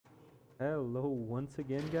Hello once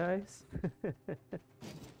again, guys.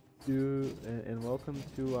 And welcome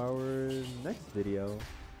to our next video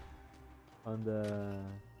on the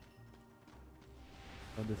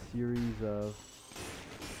series of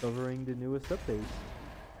covering the newest updates.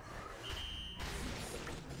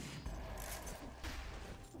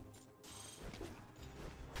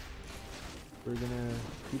 We're gonna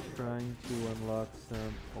keep trying to unlock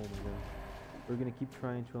some. Oh my god. We're gonna keep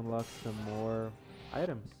trying to unlock some more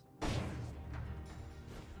items.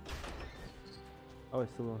 Oh, I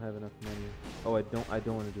still don't have enough money. Oh, I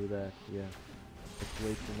don't want to do that. Yeah. That's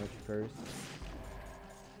way too much first.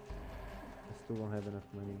 I still don't have enough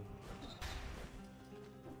money.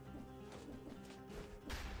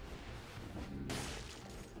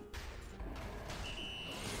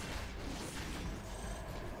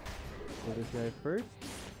 Kill this guy first.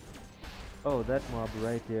 Oh, that mob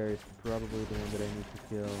right there is probably the one that I need to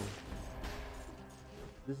kill.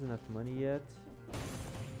 This is enough money yet?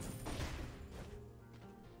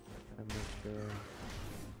 I'm not sure.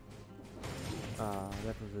 Ah,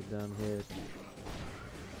 that was a dumb hit.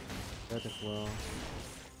 That as well.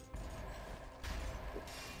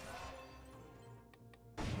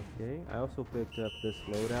 Okay, I also picked up this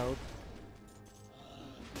loadout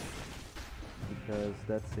because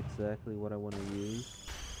that's exactly what I want to use.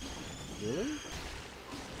 Really?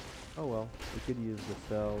 Oh well, we could use the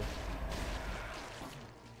cells.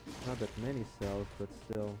 Not that many cells, but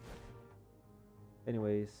still.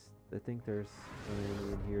 Anyways, I think there's an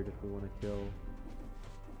enemy in here that we want to kill.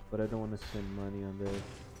 But I don't want to spend money on this.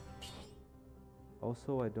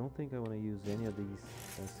 Also, I don't think I want to use any of these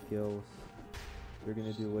skills. They're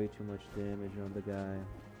gonna do way too much damage on the guy.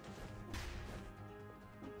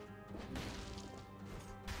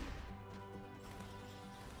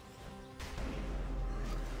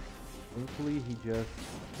 Thankfully, he just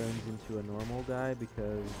turns into a normal guy,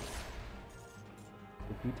 because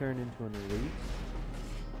if he turned into an elite...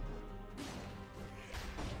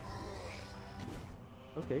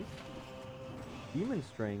 Okay. Demon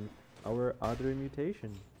Strength, our other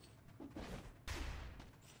mutation.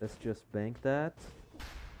 Let's just bank that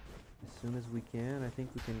as soon as we can. I think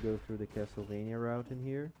we can go through the Castlevania route in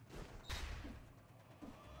here.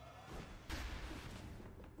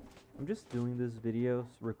 I'm just doing these videos,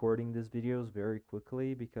 recording these videos very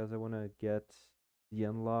quickly because I want to get the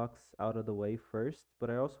unlocks out of the way first, but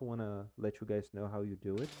I also want to let you guys know how you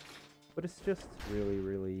do it. But it's just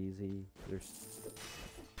really easy. There's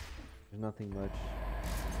nothing much.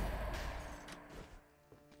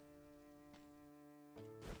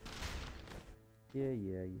 Yeah.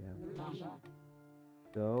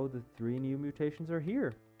 So the 3 new mutations are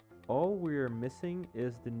here. All we're missing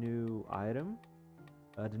is the new item,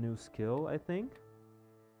 the new skill, I think.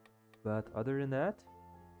 But other than that,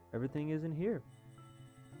 everything is in here.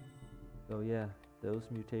 So yeah, those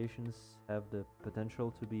mutations have the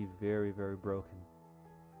potential to be very broken.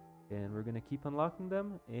 And we're gonna keep unlocking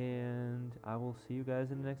them, and I will see you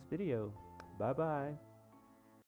guys in the next video. Bye bye.